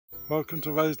Welcome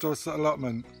to Raised Dorset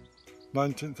Allotment,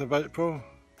 19th of April,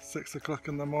 6 o'clock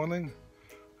in the morning,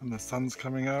 and the sun's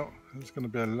coming out. It's going to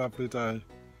be a lovely day.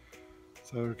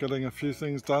 So we're getting a few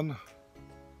things done.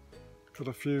 Got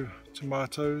a few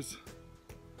tomatoes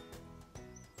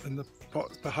in the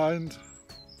pots behind,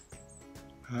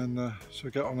 and shall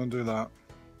get on and do that.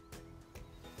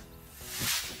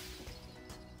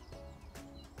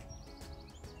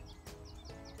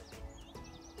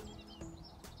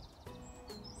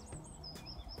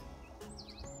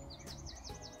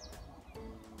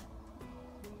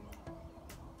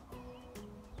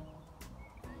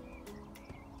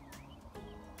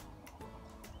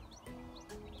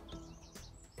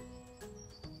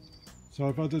 So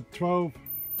I've added 12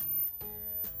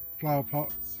 flower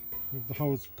pots with the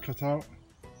holes cut out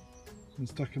and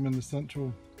stuck them in the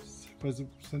central bay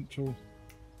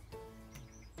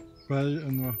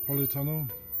in the polytunnel.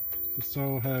 The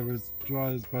soil here is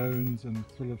dry as bones and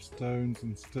full of stones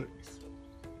and sticks.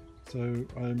 So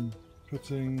I'm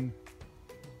putting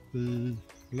the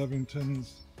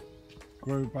Levington's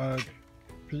grow bag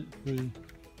peat-free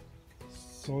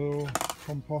soil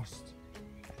compost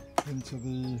into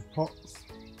the pots.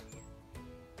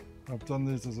 I've done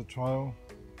these as a trial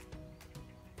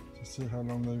to see how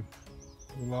long they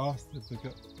will last, if they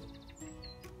get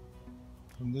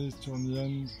from these two on the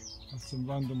end. There's some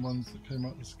random ones that came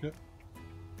out the skip.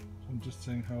 I'm just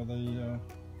seeing how they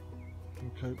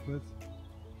will cope with.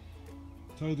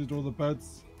 Tidied all the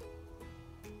beds,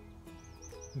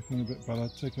 looking a bit better,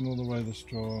 taken all away the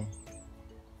straw,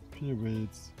 a few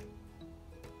weeds,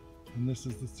 and this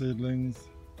is the seedlings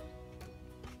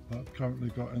that I've currently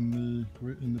got in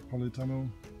the polytunnel.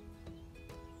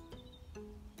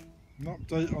 An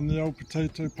update on the old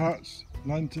potato patch,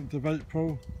 19th of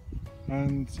April,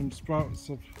 and some sprouts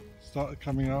have started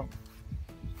coming up.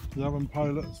 The Arran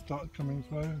pilots started coming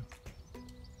through,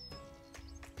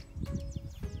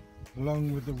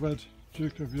 along with the red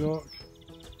Duke of York.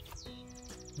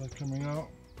 They're coming out.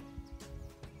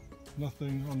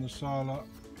 Nothing on the Charlotte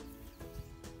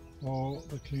or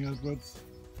the King Edwards.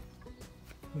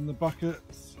 In the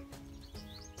buckets,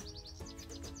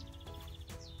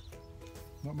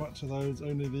 not much of those,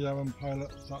 only the Arran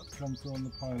pilot start to come through on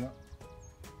the pilot.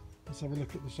 Let's have a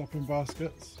look at the shopping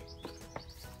baskets.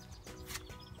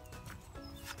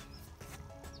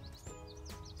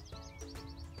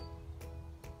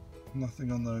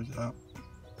 Nothing on those yet.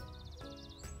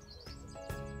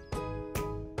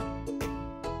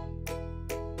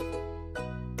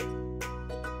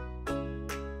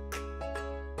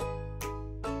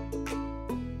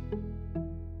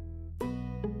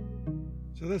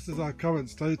 So this is our current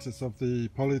status of the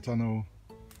polytunnel.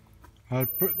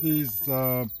 I've put these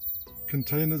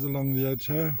containers along the edge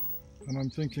here, and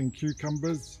I'm thinking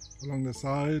cucumbers along the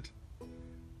side,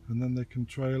 and then they can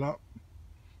trail up.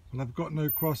 But I've got no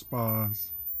crossbars,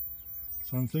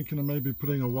 so I'm thinking of maybe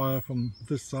putting a wire from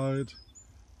this side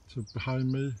to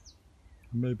behind me,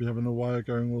 and maybe having a wire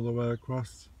going all the way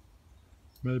across.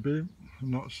 Maybe,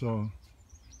 I'm not sure.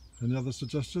 Any other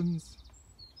suggestions?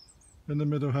 In the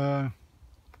middle here,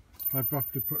 I've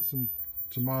roughly put some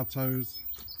tomatoes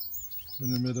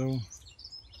in the middle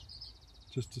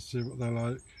just to see what they're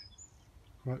like.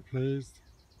 Quite pleased.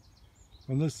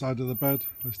 On this side of the bed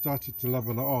I started to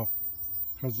level it off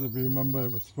because if you remember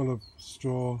it was full of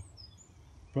straw,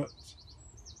 but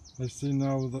I see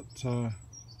now that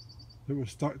it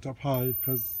was stacked up high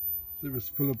because it was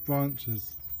full of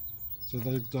branches. So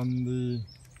they've done the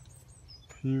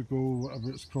hugel, whatever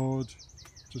it's called,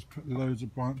 just put loads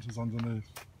of branches underneath.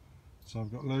 So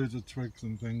I've got loads of twigs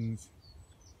and things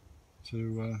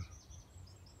to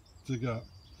dig up.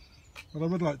 But I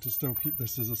would like to still keep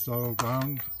this as a soil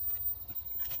ground.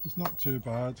 It's not too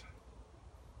bad.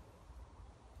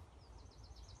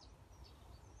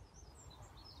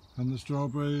 And the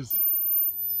strawberries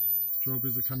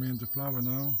are coming into flower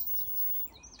now.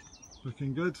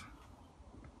 Looking good.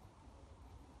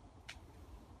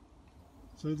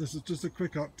 So this is just a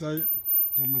quick update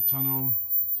on the tunnel.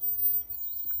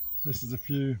 This is a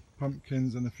few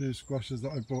pumpkins and a few squashes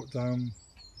that I brought down,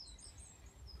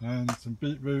 and some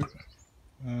beetroot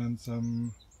and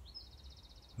some,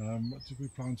 what did we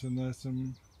plant in there,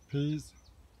 some peas.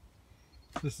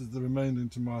 This is the remaining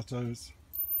tomatoes.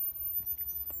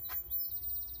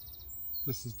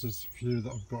 This is just a few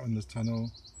that I've got in this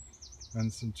tunnel,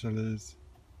 and some chilies.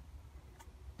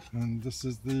 And this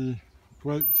is the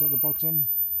grapes at the bottom,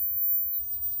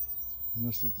 and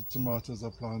this is the tomatoes I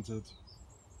planted.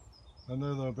 I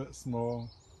know they're a bit small,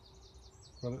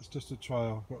 but it's just a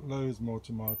trial. I've got loads more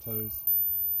tomatoes,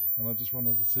 and I just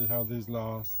wanted to see how these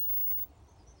last,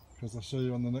 because I'll show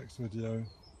you on the next video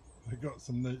I got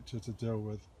some nature to deal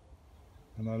with,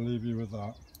 and I'll leave you with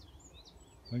that.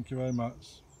 Thank you very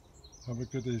much. Have a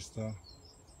good Easter.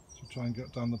 Should try and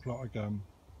get down the plot again.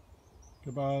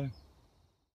 Goodbye.